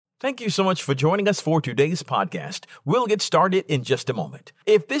Thank you so much for joining us for today's podcast. We'll get started in just a moment.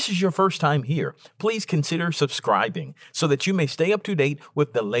 If this is your first time here, please consider subscribing so that you may stay up to date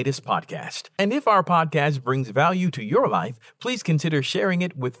with the latest podcast. And if our podcast brings value to your life, please consider sharing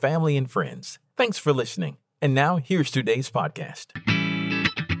it with family and friends. Thanks for listening. And now here's today's podcast.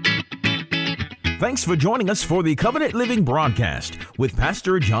 Thanks for joining us for the Covenant Living broadcast with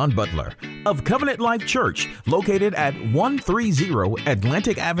Pastor John Butler of Covenant Life Church, located at 130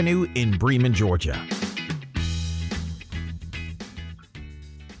 Atlantic Avenue in Bremen, Georgia.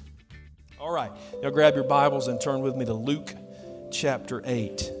 All right, now grab your Bibles and turn with me to Luke chapter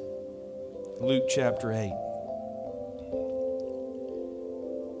 8. Luke chapter 8.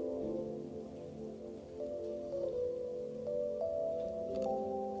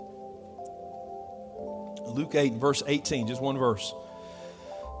 Luke 8, verse 18, just one verse.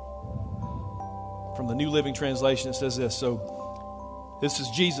 From the New Living Translation, it says this. So, this is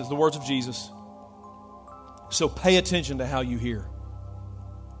Jesus, the words of Jesus. So pay attention to how you hear.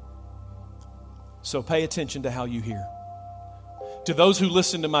 So pay attention to how you hear. To those who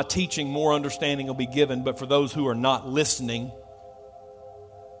listen to my teaching, more understanding will be given. But for those who are not listening,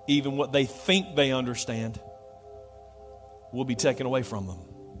 even what they think they understand will be taken away from them.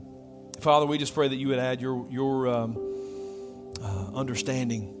 Father, we just pray that you would add your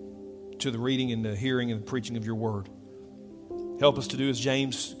understanding to the reading and the hearing and the preaching of your word. Help us to do as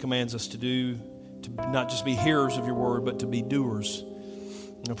James commands us to do, to not just be hearers of your word, but to be doers.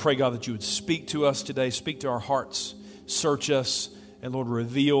 And I pray, God, that you would speak to us today, speak to our hearts, search us, and Lord,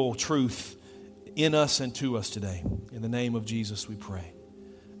 reveal truth in us and to us today. In the name of Jesus we pray.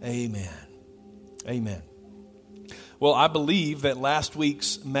 Amen. Amen. Well, I believe that last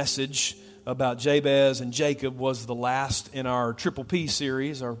week's message about Jabez and Jacob was the last in our Triple P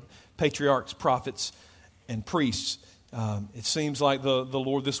series, our patriarchs, prophets, and priests. It seems like the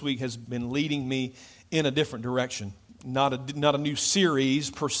Lord this week has been leading me in a different direction. Not a new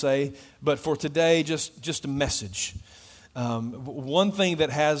series per se, but for today, just a message. One thing that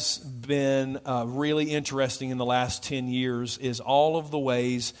has been really interesting in the last 10 years is all of the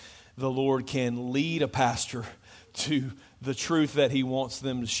ways the Lord can lead a pastor to the truth that he wants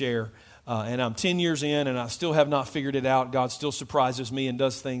them to share. And I'm 10 years in and I still have not figured it out. God still surprises me and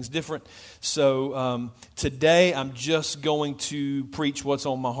does things different. So today I'm just going to preach what's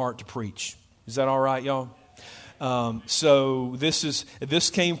on my heart to preach. Is that all right, y'all? So this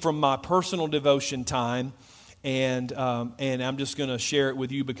came from my personal devotion time, and I'm just going to share it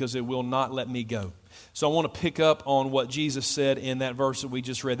with you because it will not let me go. So I want to pick up on what Jesus said in that verse that we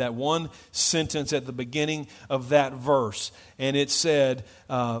just read, that one sentence at the beginning of that verse. And it said,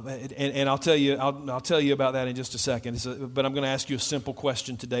 and I'll tell you about that in just a second. But I'm going to ask you a simple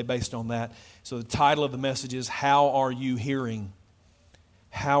question today based on that. So the title of the message is, How Are You Hearing?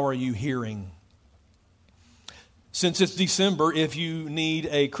 How are you hearing? Since it's December, if you need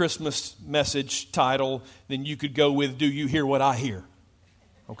a Christmas message title, then you could go with, Do You Hear What I Hear?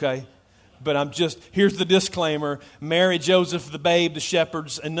 Okay? But here's the disclaimer: Mary, Joseph, the babe, the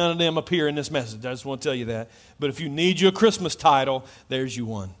shepherds, and none of them appear in this message. I just want to tell you that. But if you need you a Christmas title, there's you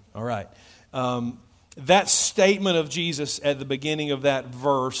one. All right. That statement of Jesus at the beginning of that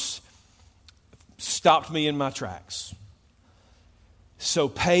verse stopped me in my tracks. So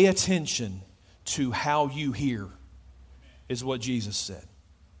pay attention to how you hear, is what Jesus said.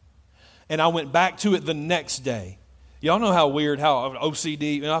 And I went back to it the next day. Y'all know how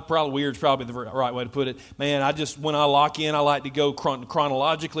OCD, probably weird is probably the right way to put it. Man, when I lock in, I like to go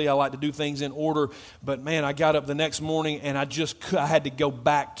chronologically. I like to do things in order. But man, I got up the next morning and I had to go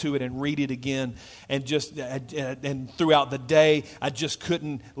back to it and read it again. And throughout the day, I just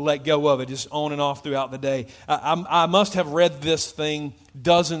couldn't let go of it, just on and off throughout the day. I must have read this thing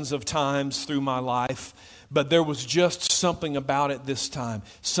dozens of times through my life, but there was just something about it this time.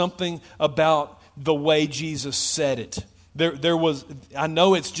 Something about the way Jesus said it. There was, I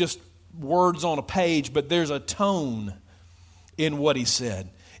know it's just words on a page, but there's a tone in what he said.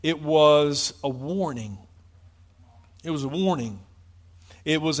 It was a warning. It was a warning.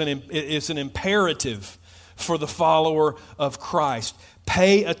 It's an imperative for the follower of Christ.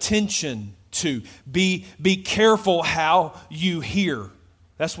 Pay attention to. Be careful how you hear.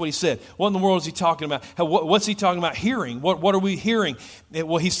 That's what he said. What in the world is he talking about? What's he talking about hearing? What are we hearing?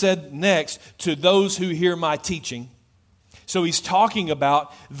 Well, he said next, to those who hear my teaching. So he's talking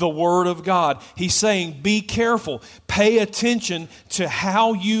about the Word of God. He's saying, be careful. Pay attention to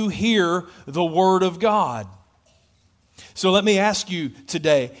how you hear the Word of God. So let me ask you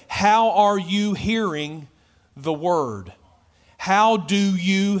today, how are you hearing the Word? How do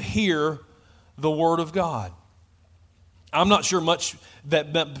you hear the Word of God? I'm not sure much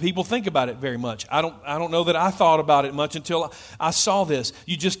that people think about it very much. I don't know that I thought about it much until I saw this.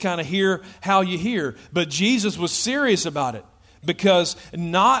 You just kind of hear how you hear. But Jesus was serious about it, because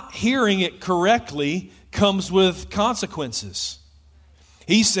not hearing it correctly comes with consequences.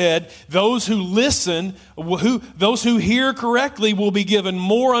 He said, those who listen, those who hear correctly will be given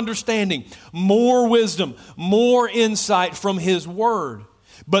more understanding, more wisdom, more insight from His Word.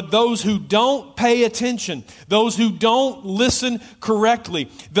 But those who don't pay attention, those who don't listen correctly,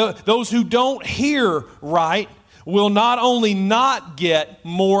 those who don't hear right, will not only not get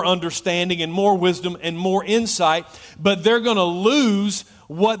more understanding and more wisdom and more insight, but they're going to lose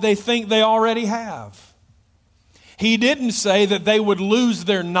what they think they already have. He didn't say that they would lose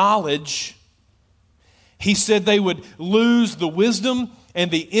their knowledge. He said they would lose the wisdom and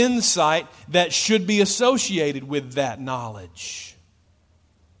the insight that should be associated with that knowledge.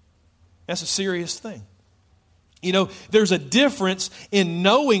 That's a serious thing. You know, there's a difference in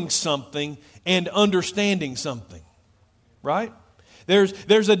knowing something and understanding something, right?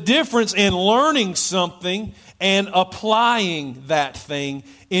 There's a difference in learning something and applying that thing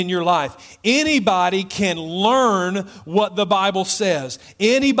in your life. Anybody can learn what the Bible says.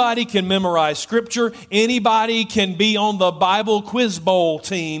 Anybody can memorize Scripture. Anybody can be on the Bible quiz bowl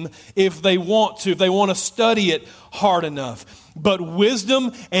team if they want to study it hard enough. But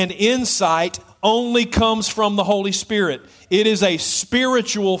wisdom and insight only comes from the Holy Spirit. It is a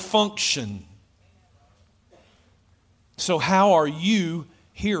spiritual function. So how are you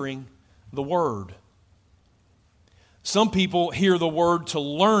hearing the Word? Some people hear the Word to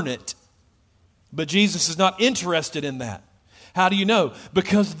learn it, but Jesus is not interested in that. How do you know?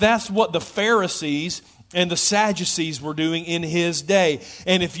 Because that's what the Pharisees and the Sadducees were doing in His day.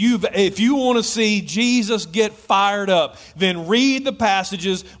 And if you want to see Jesus get fired up, then read the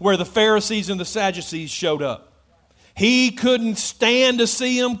passages where the Pharisees and the Sadducees showed up. He couldn't stand to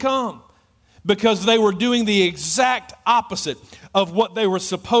see them come, because they were doing the exact opposite of what they were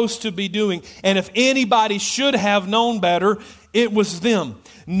supposed to be doing. And if anybody should have known better, it was them.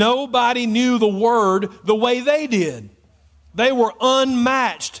 Nobody knew the Word the way they did. They were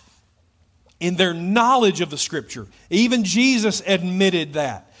unmatched in their knowledge of the Scripture. Even Jesus admitted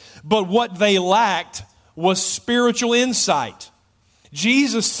that. But what they lacked was spiritual insight.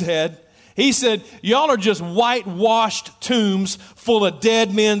 Jesus said, He said, y'all are just whitewashed tombs full of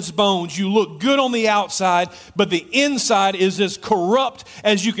dead men's bones. You look good on the outside, but the inside is as corrupt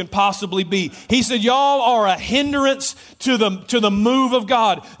as you can possibly be. He said, y'all are a hindrance to the move of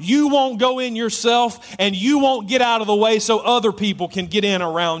God. You won't go in yourself, and you won't get out of the way so other people can get in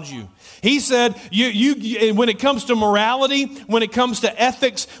around you. He said, you when it comes to morality, when it comes to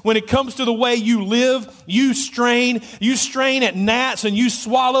ethics, when it comes to the way you live, you strain at gnats and you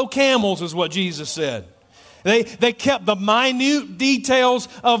swallow camels, is what Jesus said. They kept the minute details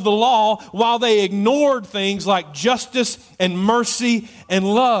of the law while they ignored things like justice and mercy and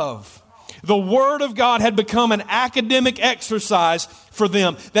love. The Word of God had become an academic exercise for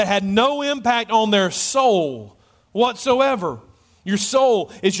them that had no impact on their soul whatsoever. Your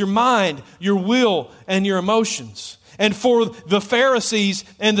soul is your mind, your will, and your emotions. And for the Pharisees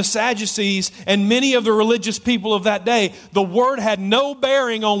and the Sadducees and many of the religious people of that day, the Word had no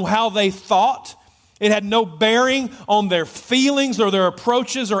bearing on how they thought. It had no bearing on their feelings or their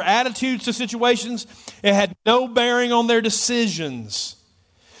approaches or attitudes to situations. It had no bearing on their decisions.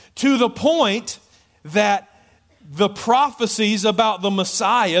 To the point that the prophecies about the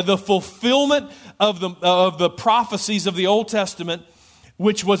Messiah, the fulfillment of the prophecies of the Old Testament,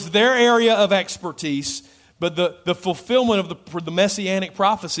 which was their area of expertise, but the fulfillment of the messianic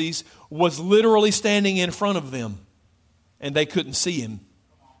prophecies was literally standing in front of them, and they couldn't see Him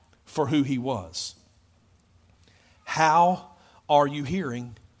for who He was. How are you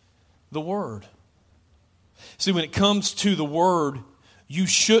hearing the Word? See, when it comes to the Word, you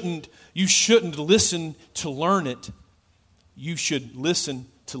shouldn't listen to learn it. You should listen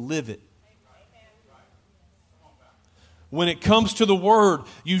to live it. When it comes to the Word,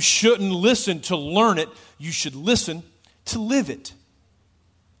 you shouldn't listen to learn it. You should listen to live it.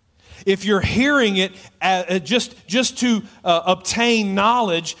 If you're hearing it just to obtain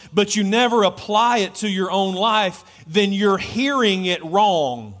knowledge, but you never apply it to your own life, then you're hearing it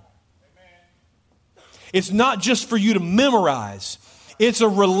wrong. It's not just for you to memorize. It's a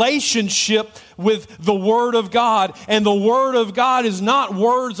relationship with the Word of God. And the Word of God is not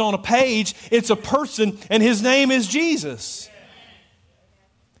words on a page. It's a person, and His name is Jesus.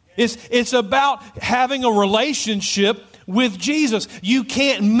 It's about having a relationship with Jesus. You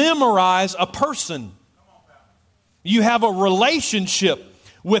can't memorize a person. You have a relationship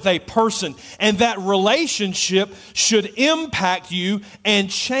with a person, and that relationship should impact you and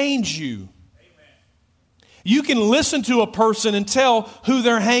change you. You can listen to a person and tell who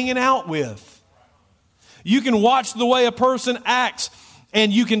they're hanging out with. You can watch the way a person acts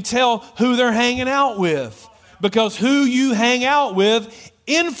and you can tell who they're hanging out with, because who you hang out with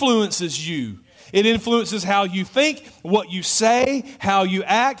influences you. It influences how you think, what you say, how you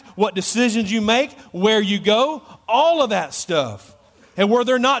act, what decisions you make, where you go, all of that stuff. And were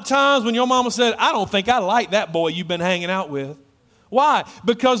there not times when your mama said, I don't think I like that boy you've been hanging out with? Why?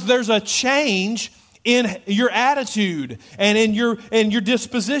 Because there's a change in your attitude and in your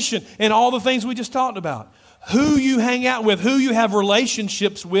disposition and all the things we just talked about. Who you hang out with, who you have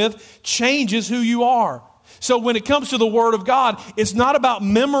relationships with, changes who you are. So when it comes to the Word of God, it's not about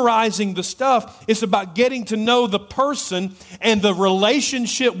memorizing the stuff. It's about getting to know the person, and the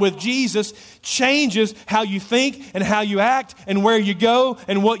relationship with Jesus changes how you think and how you act and where you go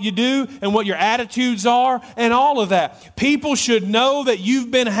and what you do and what your attitudes are and all of that. People should know that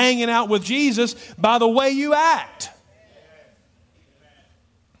you've been hanging out with Jesus by the way you act.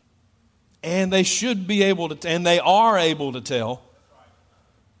 And they should be able to, and they are able to tell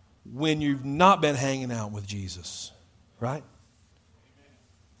when you've not been hanging out with Jesus, right?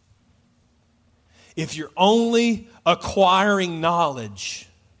 If you're only acquiring knowledge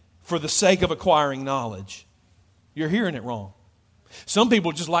for the sake of acquiring knowledge, you're hearing it wrong. Some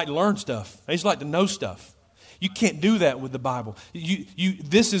people just like to learn stuff. They just like to know stuff. You can't do that with the Bible.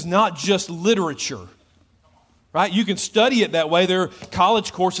 This is not just literature. Right? You can study it that way. There are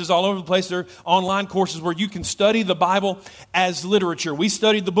college courses all over the place. There are online courses where you can study the Bible as literature. We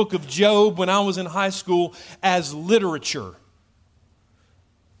studied the book of Job when I was in high school as literature.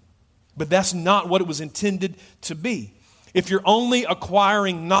 But that's not what it was intended to be. If you're only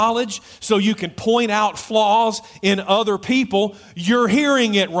acquiring knowledge so you can point out flaws in other people, you're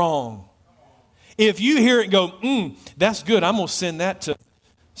hearing it wrong. If you hear it and go, that's good, I'm going to send that to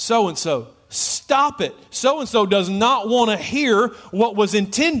so-and-so. Stop it. So-and-so does not want to hear what was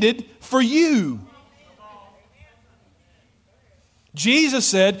intended for you. Jesus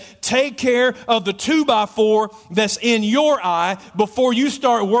said, take care of the 2x4 that's in your eye before you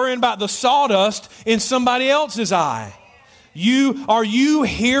start worrying about the sawdust in somebody else's eye. How are you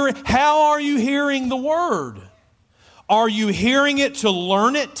hearing the Word? Are you hearing it to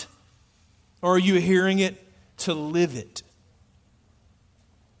learn it? Or are you hearing it to live it?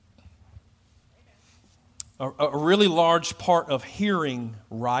 A really large part of hearing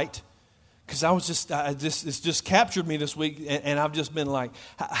right, because it's just captured me this week, and I've just been like,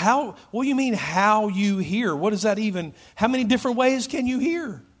 what do you mean how you hear? What does that even, how many different ways can you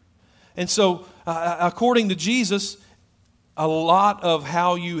hear? And so, according to Jesus, a lot of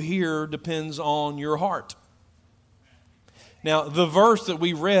how you hear depends on your heart. Now, the verse that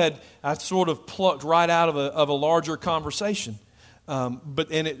we read, I sort of plucked right out of a larger conversation.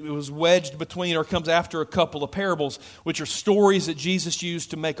 But it was wedged between, or comes after, a couple of parables, which are stories that Jesus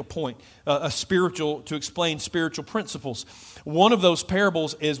used to make a point, to explain spiritual principles. One of those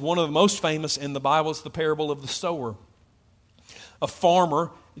parables is one of the most famous in the Bible. It's the parable of the sower. A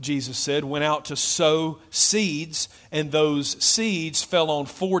farmer, Jesus said, went out to sow seeds, and those seeds fell on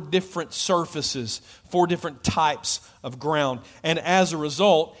 4 different surfaces, 4 different types of ground. And as a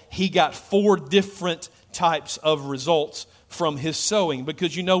result, he got 4 different types of results from his sowing.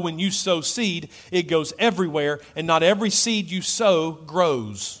 Because when you sow seed, it goes everywhere, and not every seed you sow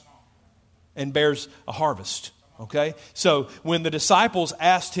grows and bears a harvest. Okay? So when the disciples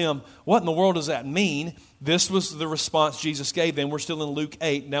asked him, what in the world does that mean? This was the response Jesus gave them. We're still in Luke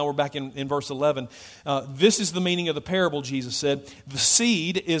 8. Now we're back in verse 11. This is the meaning of the parable, Jesus said. The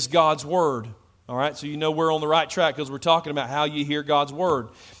seed is God's word. All right? So we're on the right track because we're talking about how you hear God's word.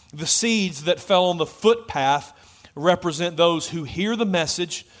 The seeds that fell on the footpath represent those who hear the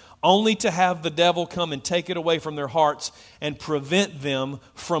message only to have the devil come and take it away from their hearts and prevent them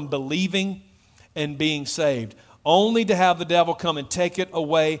from believing and being saved. Only to have the devil come and take it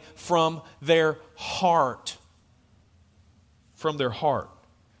away from their heart. From their heart.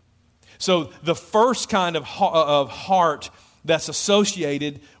 So the first kind of heart that's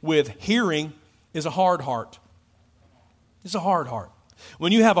associated with hearing is a hard heart. It's a hard heart.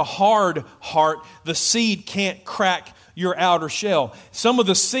 When you have a hard heart, the seed can't crack your outer shell. Some of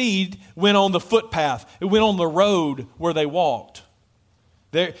the seed went on the footpath. It went on the road where they walked.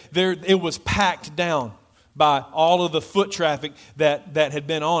 It was packed down by all of the foot traffic that had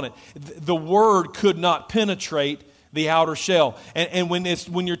been on it. The word could not penetrate the outer shell. And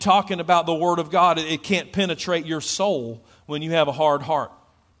when you're talking about the Word of God, it can't penetrate your soul when you have a hard heart.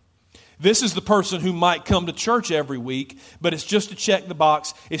 This is the person who might come to church every week, but it's just to check the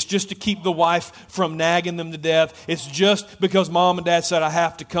box. It's just to keep the wife from nagging them to death. It's just because mom and dad said I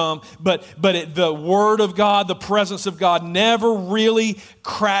have to come. But the Word of God, the presence of God never really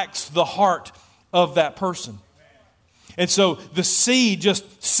cracks the heart of that person. And so the seed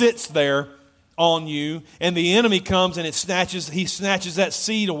just sits there on you, and the enemy comes and he snatches that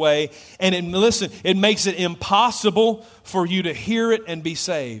seed away, and it makes it impossible for you to hear it and be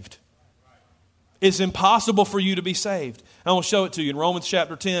saved. It's impossible for you to be saved. I will show it to you in Romans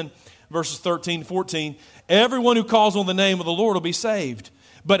chapter 10, verses 13 and 14. Everyone who calls on the name of the Lord will be saved.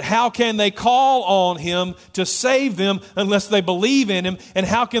 But how can they call on Him to save them unless they believe in Him? And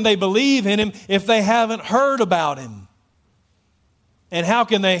how can they believe in Him if they haven't heard about Him? And how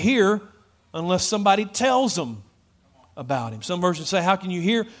can they hear unless somebody tells them about Him? Some versions say, how can you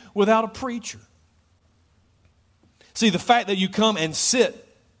hear without a preacher? See, the fact that you come and sit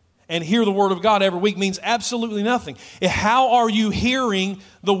and hear the Word of God every week means absolutely nothing. How are you hearing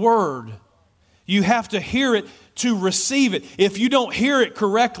the Word? You have to hear it to receive it. If you don't hear it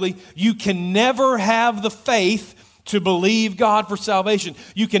correctly, you can never have the faith to believe God for salvation.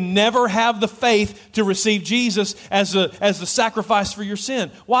 You can never have the faith to receive Jesus as the sacrifice for your sin.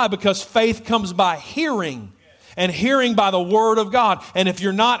 Why? Because faith comes by hearing, and hearing by the Word of God. And if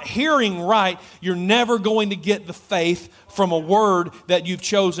you're not hearing right, you're never going to get the faith from a word that you've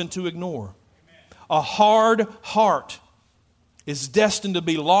chosen to ignore. A hard heart is destined to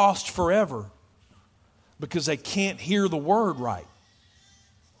be lost forever because they can't hear the Word right.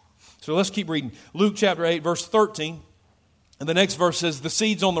 So let's keep reading. Luke chapter 8, verse 13. And the next verse says, the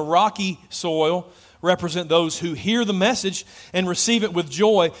seeds on the rocky soil represent those who hear the message and receive it with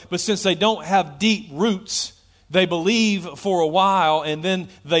joy, but since they don't have deep roots, they believe for a while and then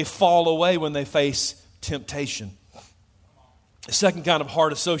they fall away when they face temptation. The second kind of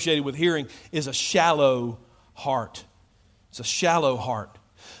heart associated with hearing is a shallow heart. It's a shallow heart.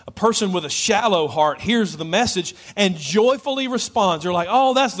 A person with a shallow heart hears the message and joyfully responds. They're like,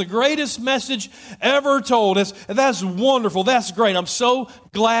 oh, that's the greatest message ever told. That's wonderful. That's great. I'm so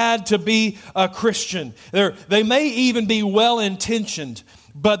glad to be a Christian. They may even be well-intentioned,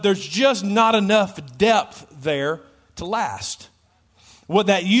 but there's just not enough depth there to last. What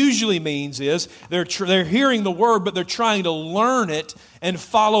that usually means is they're hearing the Word, but they're trying to learn it and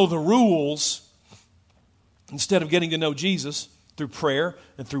follow the rules instead of getting to know Jesus through prayer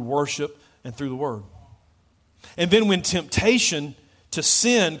and through worship and through the Word. And then when temptation to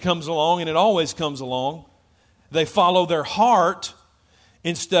sin comes along, and it always comes along, they follow their heart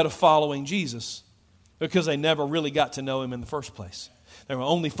instead of following Jesus because they never really got to know Him in the first place. They were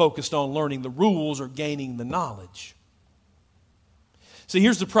only focused on learning the rules or gaining the knowledge. See,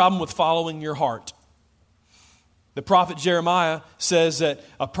 here's the problem with following your heart. The prophet Jeremiah says that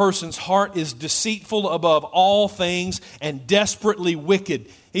a person's heart is deceitful above all things and desperately wicked.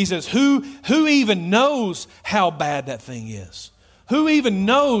 He says, who even knows how bad that thing is? Who even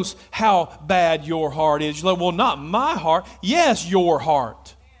knows how bad your heart is? You're like, well, not my heart. Yes, your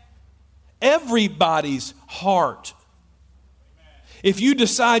heart. Everybody's heart. If you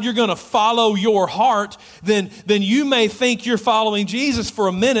decide you're going to follow your heart, then you may think you're following Jesus for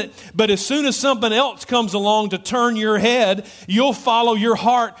a minute, but as soon as something else comes along to turn your head, you'll follow your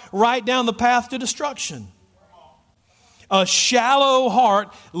heart right down the path to destruction. A shallow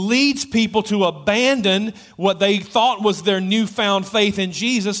heart leads people to abandon what they thought was their newfound faith in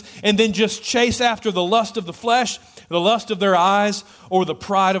Jesus and then just chase after the lust of the flesh, the lust of their eyes, or the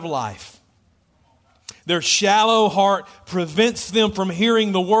pride of life. Their shallow heart prevents them from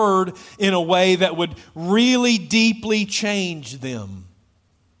hearing the Word in a way that would really deeply change them.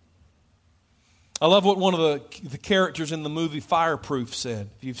 I love what one of the characters in the movie Fireproof said.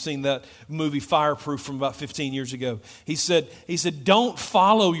 If you've seen that movie Fireproof from about 15 years ago. He said, don't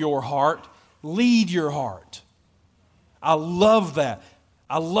follow your heart, lead your heart. I love that.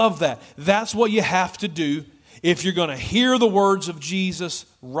 I love that. That's what you have to do if you're going to hear the words of Jesus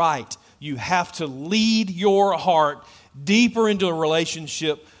right. You have to lead your heart deeper into a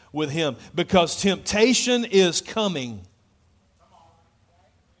relationship with Him because temptation is coming.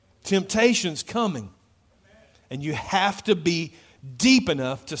 Temptation's coming. And you have to be deep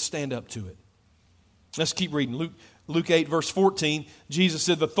enough to stand up to it. Let's keep reading. Luke 8, verse 14, Jesus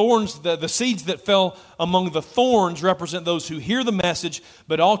said, the seeds that fell among the thorns represent those who hear the message,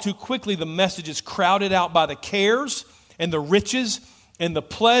 but all too quickly the message is crowded out by the cares and the riches and the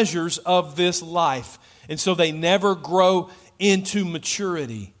pleasures of this life. And so they never grow into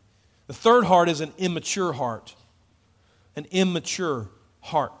maturity. The third heart is an immature heart. An immature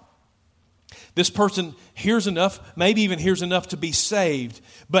heart. This person hears enough, maybe even hears enough to be saved,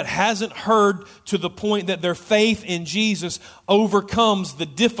 but hasn't heard to the point that their faith in Jesus overcomes the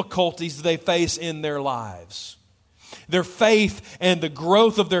difficulties they face in their lives. Their faith and the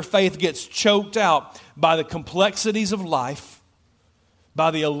growth of their faith gets choked out by the complexities of life,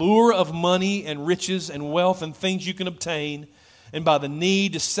 by the allure of money and riches and wealth and things you can obtain, and by the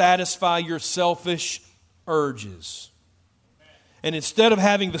need to satisfy your selfish urges. And instead of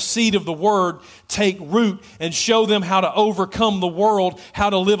having the seed of the Word take root and show them how to overcome the world, how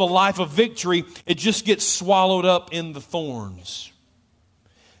to live a life of victory, it just gets swallowed up in the thorns.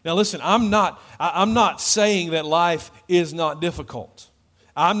 Now listen, I'm not saying that life is not difficult.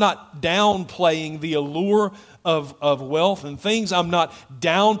 I'm not downplaying the allure of wealth and things. I'm not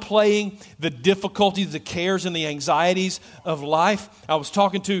downplaying the difficulties, the cares, and the anxieties of life. I was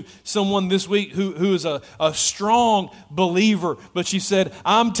talking to someone this week who is a strong believer, but she said,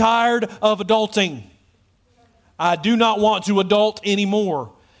 I'm tired of adulting. I do not want to adult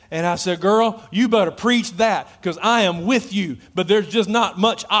anymore. And I said, girl, you better preach that, because I am with you, but there's just not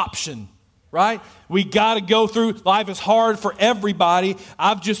much option. Right? We got to go through. Life is hard for everybody.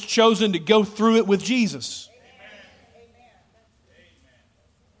 I've just chosen to go through it with Jesus.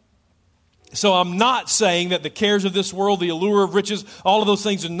 So I'm not saying that the cares of this world, the allure of riches, all of those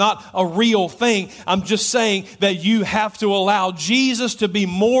things are not a real thing. I'm just saying that you have to allow Jesus to be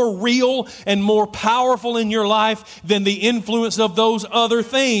more real and more powerful in your life than the influence of those other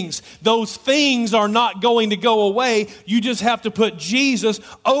things. Those things are not going to go away. You just have to put Jesus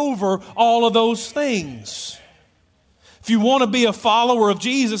over all of those things. If you want to be a follower of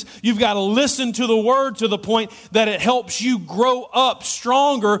Jesus, you've got to listen to the Word to the point that it helps you grow up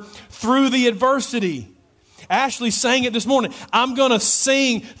stronger through the adversity. Ashley sang it this morning. I'm going to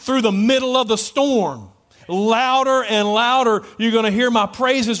sing through the middle of the storm. Louder and louder, you're going to hear my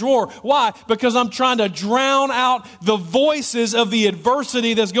praises roar. Why? Because I'm trying to drown out the voices of the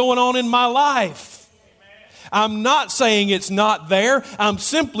adversity that's going on in my life. I'm not saying it's not there. I'm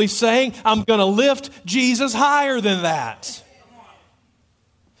simply saying I'm going to lift Jesus higher than that.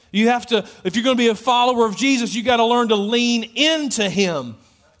 You have to, if you're going to be a follower of Jesus, you got to learn to lean into Him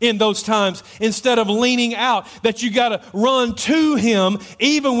in those times instead of leaning out. That you got to run to Him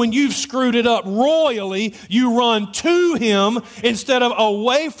even when you've screwed it up royally. You run to Him instead of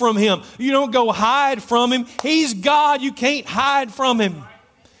away from Him. You don't go hide from Him. He's God. You can't hide from Him.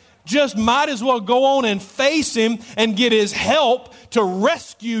 Just might as well go on and face Him and get His help to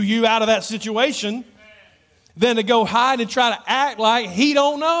rescue you out of that situation than to go hide and try to act like He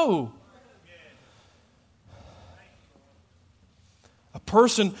don't know. A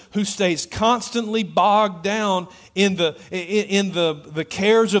person who stays constantly bogged down in the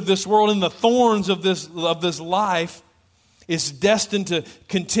cares of this world, in the thorns of this life, is destined to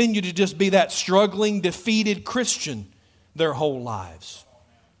continue to just be that struggling, defeated Christian their whole lives.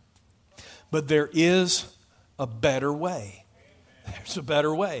 But there is a better way. There's a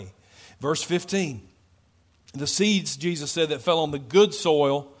better way. Verse 15. The seeds, Jesus said, that fell on the good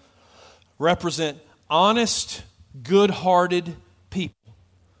soil represent honest, good-hearted people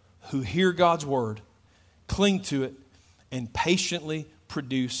who hear God's word, cling to it, and patiently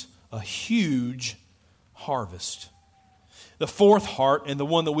produce a huge harvest. The fourth heart, and the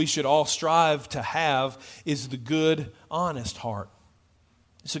one that we should all strive to have, is the good, honest heart.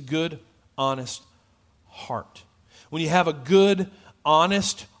 It's a good, honest heart. When you have a good,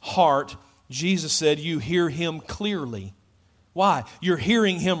 honest heart, Jesus said you hear Him clearly. Why? You're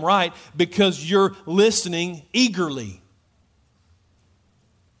hearing Him right because you're listening eagerly.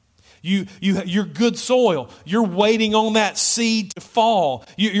 You're good soil. You're waiting on that seed to fall.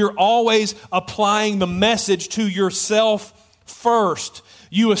 You're always applying the message to yourself first.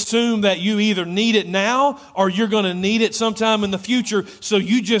 You assume that you either need it now or you're going to need it sometime in the future, so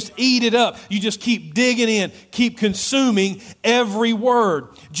you just eat it up. You just keep digging in, keep consuming every word.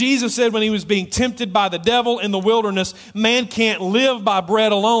 Jesus said when He was being tempted by the devil in the wilderness, man can't live by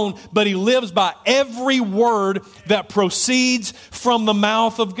bread alone, but he lives by every word that proceeds from the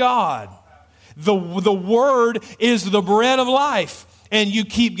mouth of God. The word is the bread of life. And you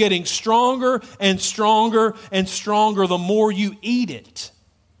keep getting stronger and stronger and stronger the more you eat it.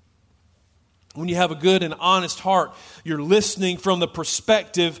 When you have a good and honest heart, you're listening from the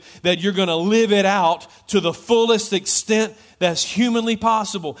perspective that you're going to live it out to the fullest extent that's humanly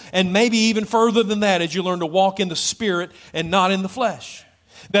possible. And maybe even further than that as you learn to walk in the Spirit and not in the flesh.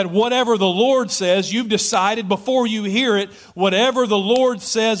 That whatever the Lord says, you've decided before you hear it, whatever the Lord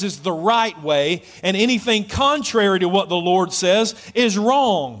says is the right way, and anything contrary to what the Lord says is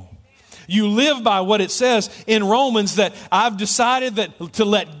wrong. You live by what it says in Romans that I've decided that to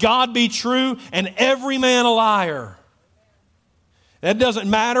let God be true and every man a liar. That doesn't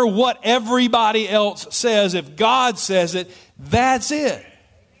matter what everybody else says. If God says it, that's it.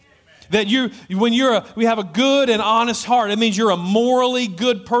 That we have a good and honest heart. It means you're a morally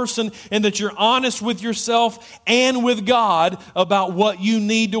good person and that you're honest with yourself and with God about what you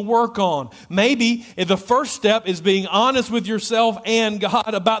need to work on. Maybe the first step is being honest with yourself and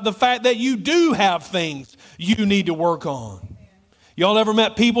God about the fact that you do have things you need to work on. Y'all ever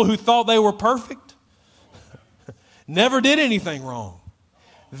met people who thought they were perfect? Never did anything wrong.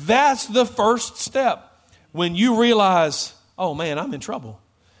 That's the first step. When you realize, oh man, I'm in trouble.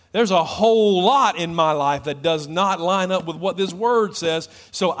 There's a whole lot in my life that does not line up with what this word says,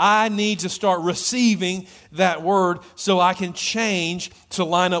 so I need to start receiving that word so I can change to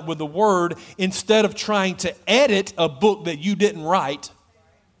line up with the word instead of trying to edit a book that you didn't write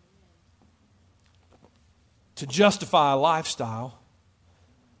to justify a lifestyle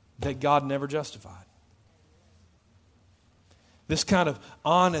that God never justified. This kind of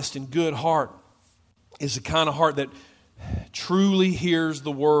honest and good heart is the kind of heart that truly hears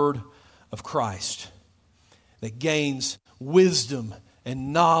the word of Christ, that gains wisdom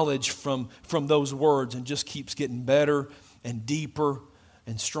and knowledge from those words and just keeps getting better and deeper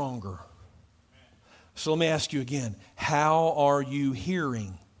and stronger. So let me ask you again, how are you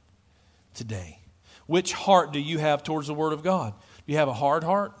hearing today? Which heart do you have towards the word of God? Do you have a hard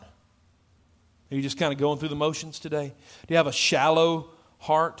heart? Are you just kind of going through the motions today? Do you have a shallow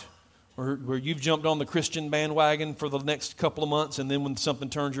heart? Or where you've jumped on the Christian bandwagon for the next couple of months and then when something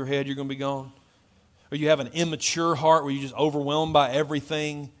turns your head, you're going to be gone? Or you have an immature heart where you're just overwhelmed by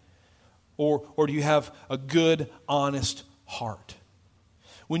everything? Or do you have a good, honest heart?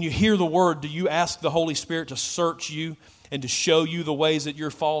 When you hear the word, do you ask the Holy Spirit to search you and to show you the ways that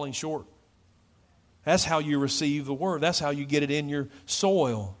you're falling short? That's how you receive the word. That's how you get it in your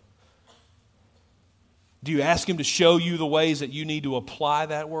soil. Do you ask Him to show you the ways that you need to apply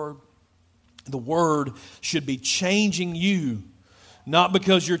that word? The word should be changing you, not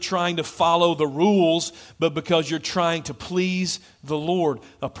because you're trying to follow the rules, but because you're trying to please the Lord,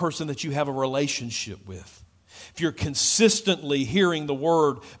 a person that you have a relationship with. If you're consistently hearing the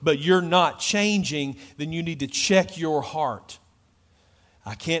word, but you're not changing, then you need to check your heart.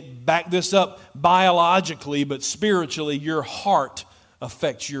 I can't back this up biologically, but spiritually, your heart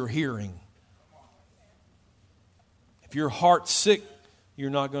affects your hearing. If your heart's sick,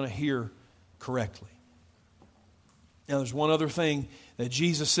 you're not going to hear correctly. Now, there's one other thing that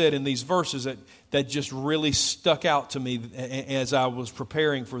Jesus said in these verses that just really stuck out to me as I was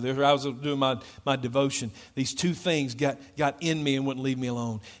preparing for this. I was doing my devotion. These two things got in me and wouldn't leave me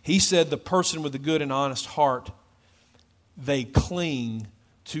alone. He said the person with a good and honest heart, they cling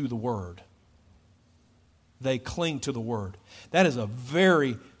to the word. They cling to the word. That is a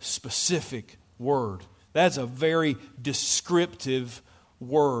very specific word. That's a very descriptive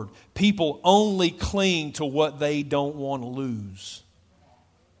word. People only cling to what they don't want to lose.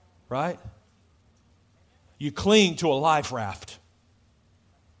 Right? You cling to a life raft.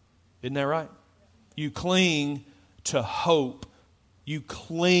 Isn't that right? You cling to hope. You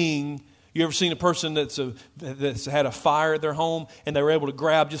cling. You ever seen a person that's had a fire at their home and they were able to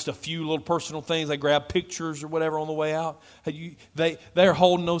grab just a few little personal things? They grab pictures or whatever on the way out. They're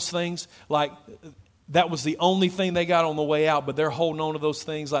holding those things like that was the only thing they got on the way out, but they're holding on to those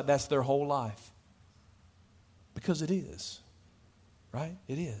things like that's their whole life. Because it is. Right?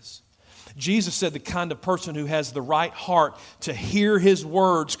 It is. Jesus said the kind of person who has the right heart to hear His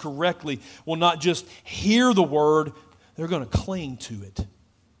words correctly will not just hear the word, they're going to cling to it.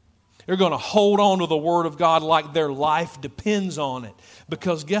 They're going to hold on to the word of God like their life depends on it.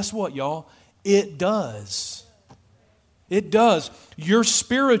 Because guess what, y'all? It does. It does. Your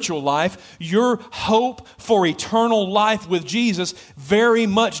spiritual life, your hope for eternal life with Jesus very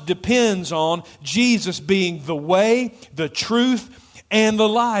much depends on Jesus being the way, the truth, and the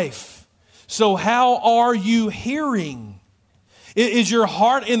life. So how are you hearing? Is your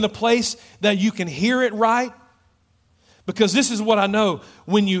heart in the place that you can hear it right? Because this is what I know.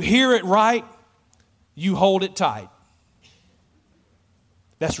 When you hear it right, you hold it tight.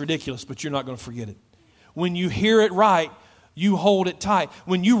 That's ridiculous, but you're not going to forget it. When you hear it right, you hold it tight.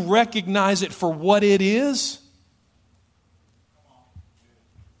 When you recognize it for what it is,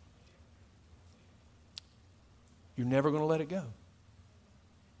 you're never going to let it go.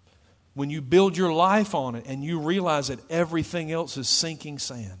 When you build your life on it and you realize that everything else is sinking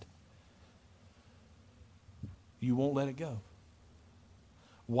sand, you won't let it go.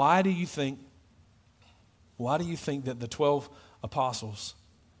 Why do you think that the 12 apostles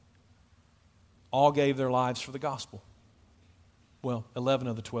all gave their lives for the gospel. Well, 11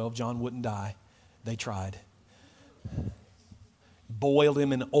 of the 12, John wouldn't die. They tried. Boiled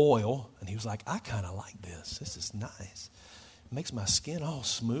him in oil, and he was like, I kind of like this. This is nice. It makes my skin all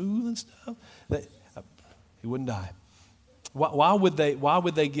smooth and stuff. He wouldn't die. Why would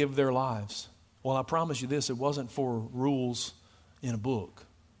they give their lives? Well, I promise you this, it wasn't for rules in a book.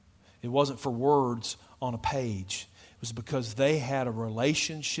 It wasn't for words on a page. It was because they had a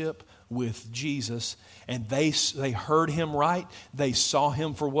relationship with Jesus, and they heard him right. They saw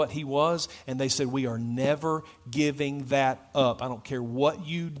him for what he was, and they said, we are never giving that up. I don't care what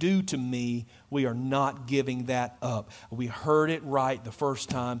you do to me, we are not giving that up. We heard it right the first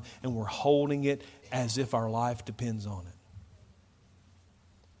time, and we're holding it as if our life depends on it.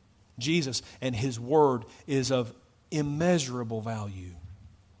 Jesus and his word is of immeasurable value.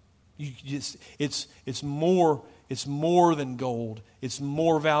 It's more than gold. It's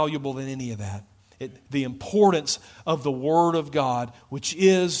more valuable than any of that. The importance of the Word of God, which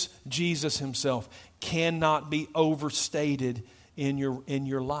is Jesus himself, cannot be overstated in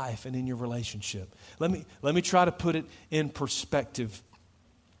your life and in your relationship. Let me try to put it in perspective.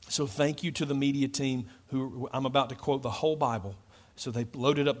 So thank you to the media team who I'm about to quote the whole Bible. So they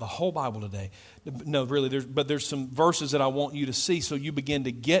loaded up the whole Bible today. No, really, there's some verses that I want you to see so you begin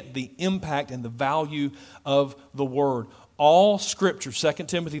to get the impact and the value of the Word. All Scripture, 2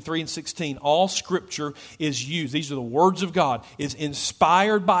 Timothy 3:16, all Scripture is used. These are the words of God. Is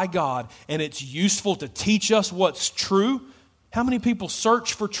inspired by God, and it's useful to teach us what's true. How many people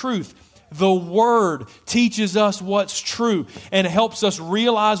search for truth? The Word teaches us what's true and helps us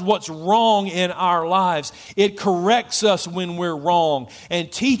realize what's wrong in our lives. It corrects us when we're wrong and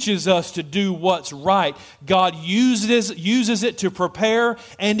teaches us to do what's right. God uses it to prepare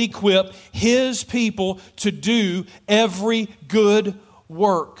and equip His people to do every good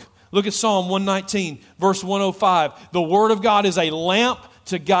work. Look at Psalm 119, verse 105. The Word of God is a lamp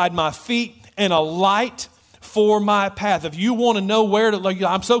to guide my feet and a light for my path. If you want to know where to,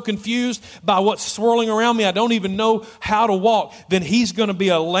 I'm so confused by what's swirling around me, I don't even know how to walk, then He's going to be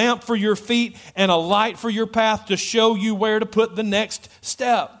a lamp for your feet and a light for your path to show you where to put the next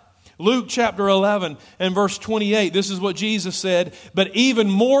step. Luke chapter 11 and verse 28, this is what Jesus said, but even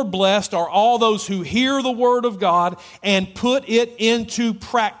more blessed are all those who hear the word of God and put it into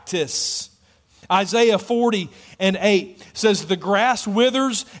practice. Isaiah 40:8 says, the grass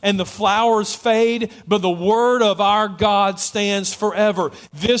withers and the flowers fade, but the word of our God stands forever.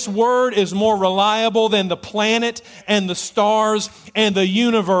 This word is more reliable than the planet and the stars and the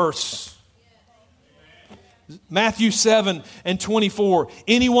universe. Matthew 7:24.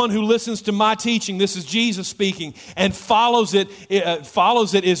 Anyone who listens to my teaching, this is Jesus speaking, and follows it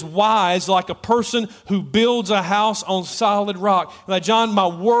is wise, like a person who builds a house on solid rock. Now, John, my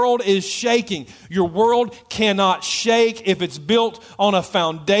world is shaking. Your world cannot shake if it's built on a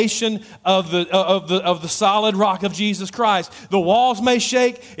foundation of the solid rock of Jesus Christ. The walls may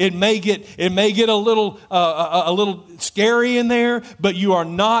shake. It may get a little scary in there, but you are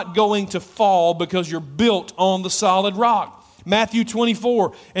not going to fall because you're built on the solid rock. Matthew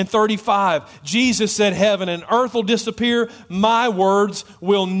 24:35. Jesus said, heaven and earth will disappear. My words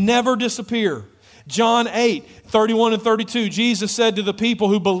will never disappear. John 8:31 and 32. Jesus said to the people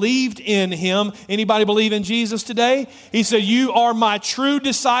who believed in Him, anybody believe in Jesus today? He said, you are my true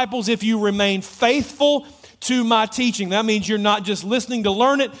disciples if you remain faithful to my teaching. That means you're not just listening to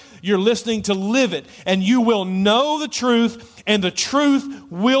learn it, you're listening to live it. And you will know the truth, and the truth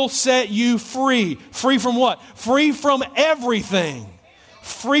will set you free. Free from what? Free from everything.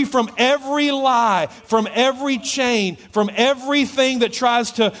 Free from every lie, from every chain, from everything that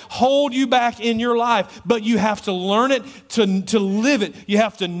tries to hold you back in your life. But you have to learn it to live it. You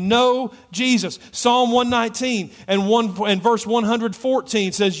have to know Jesus. Psalm 119 and verse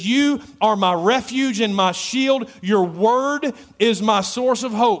 114 says, you are my refuge and my shield. Your word is my source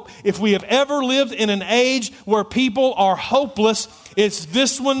of hope. If we have ever lived in an age where people are hopeless, it's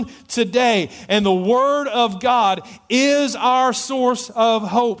this one today. And the Word of God is our source of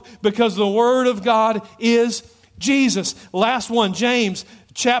hope because the Word of God is Jesus. Last one, James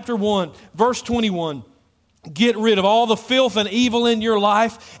chapter 1, verse 21. Get rid of all the filth and evil in your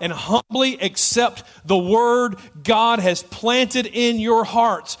life and humbly accept the Word God has planted in your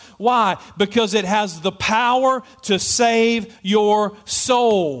hearts. Why? Because it has the power to save your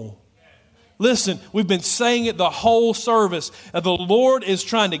soul. Listen, we've been saying it the whole service. The Lord is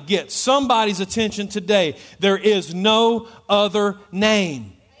trying to get somebody's attention today. There is no other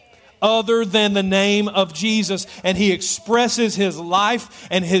name other than the name of Jesus. And he expresses his life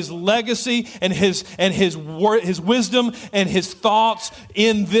and his legacy and his wisdom and his thoughts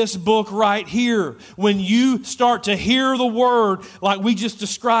in this book right here. When you start to hear the word like we just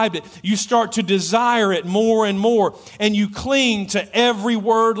described it, you start to desire it more and more, and you cling to every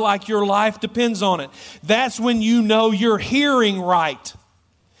word like your life depends on it. That's when you know you're hearing right.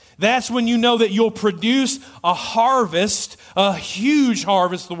 That's when you know that you'll produce a harvest, a huge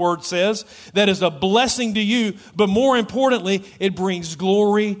harvest, the word says, that is a blessing to you, but more importantly, it brings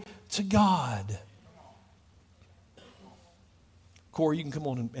glory to God. Corey, you can come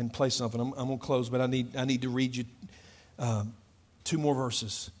on and play something. I'm going to close, but I need to read you two more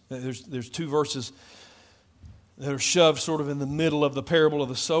verses. There's two verses that are shoved sort of in the middle of the parable of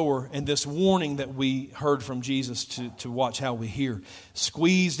the sower and this warning that we heard from Jesus to watch how we hear.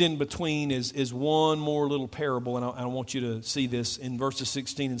 Squeezed in between is one more little parable, and I want you to see this in verses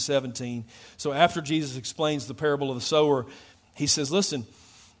 16 and 17. So after Jesus explains the parable of the sower, he says, listen,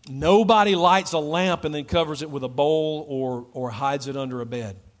 nobody lights a lamp and then covers it with a bowl or hides it under a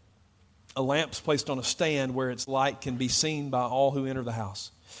bed. A lamp's placed on a stand where its light can be seen by all who enter the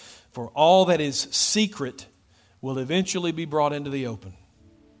house. For all that is secret will eventually be brought into the open.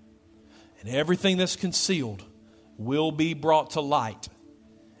 And everything that's concealed will be brought to light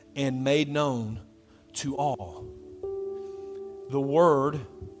and made known to all. The Word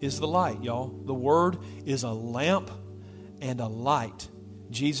is the light, y'all. The Word is a lamp and a light.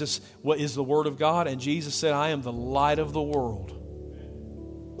 Jesus, what is the Word of God? And Jesus said, I am the light of the world.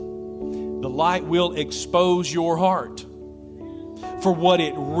 The light will expose your heart for what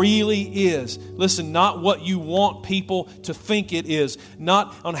it really is. Listen, not what you want people to think it is,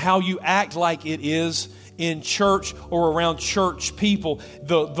 not on how you act like it is in church or around church people.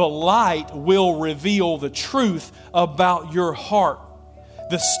 The light will reveal the truth about your heart.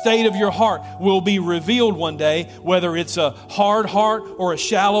 The state of your heart will be revealed one day, whether it's a hard heart or a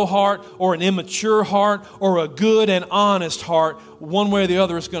shallow heart or an immature heart or a good and honest heart. One way or the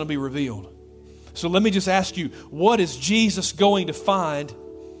other, it's going to be revealed. So let me just ask you, what is Jesus going to find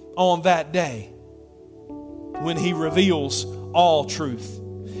on that day when he reveals all truth,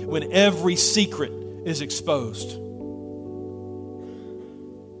 when every secret is exposed?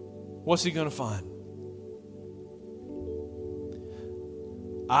 What's he going to find?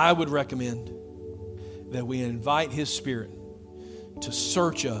 I would recommend that we invite his Spirit to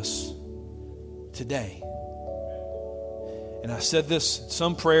search us today. And I said this,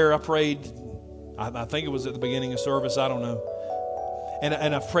 some prayer I prayed, I think it was at the beginning of service, I don't know.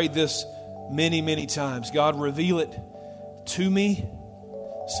 And I've prayed this many, many times. God, reveal it to me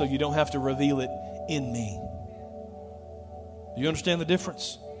so you don't have to reveal it in me. Do you understand the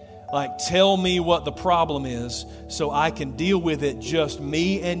difference? Like, tell me what the problem is so I can deal with it, just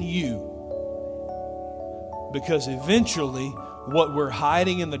me and you. Because eventually, what we're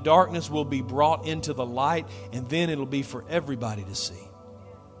hiding in the darkness will be brought into the light, and then it'll be for everybody to see.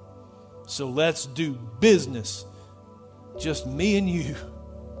 So let's do business, just me and you,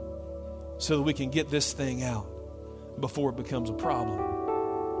 so that we can get this thing out before it becomes a problem.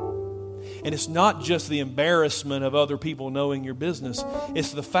 And it's not just the embarrassment of other people knowing your business.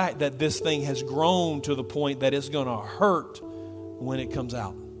 It's the fact that this thing has grown to the point that it's going to hurt when it comes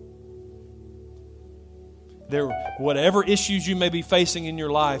out. Whatever issues you may be facing in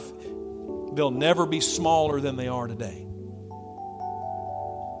your life, they'll never be smaller than they are today.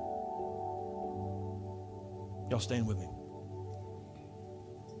 Y'all stand with me.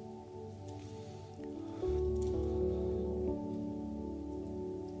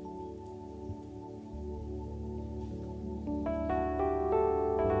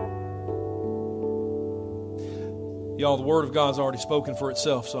 Y'all, the Word of God's already spoken for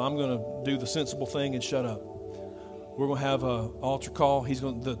itself, so I'm going to do the sensible thing and shut up. We're going to have an altar call.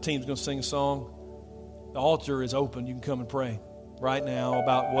 The team's going to sing a song. The altar is open. You can come and pray right now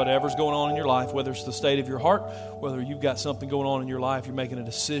about whatever's going on in your life, whether it's the state of your heart, whether you've got something going on in your life, you're making a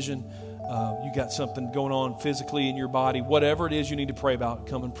decision, you got something going on physically in your body, whatever it is you need to pray about,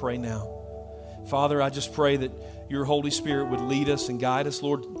 come and pray now. Father, I just pray that your Holy Spirit would lead us and guide us,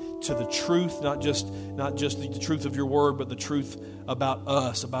 Lord, to the truth, not just the truth of your word, but the truth about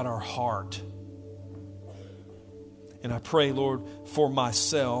us, about our heart. And I pray, Lord, for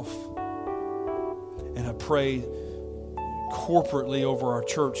myself, and I pray corporately over our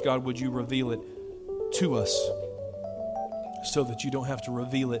church, God, would you reveal it to us so that you don't have to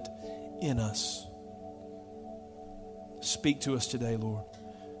reveal it in us. Speak to us today, Lord.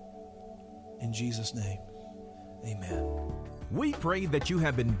 In Jesus' name, amen. We pray that you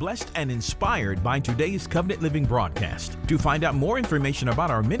have been blessed and inspired by today's Covenant Living broadcast. To find out more information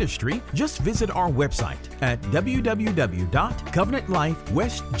about our ministry, just visit our website at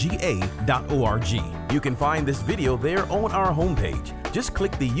www.covenantlifewestga.org. You can find this video there on our homepage. Just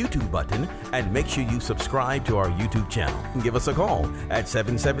click the YouTube button and make sure you subscribe to our YouTube channel. Give us a call at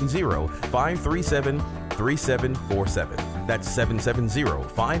 770-537-3747. That's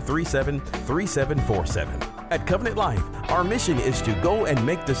 770-537-3747. At Covenant Life, our mission is to go and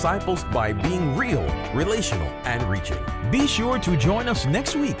make disciples by being real, relational, and reaching. Be sure to join us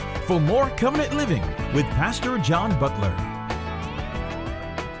next week for more Covenant Living with Pastor John Butler.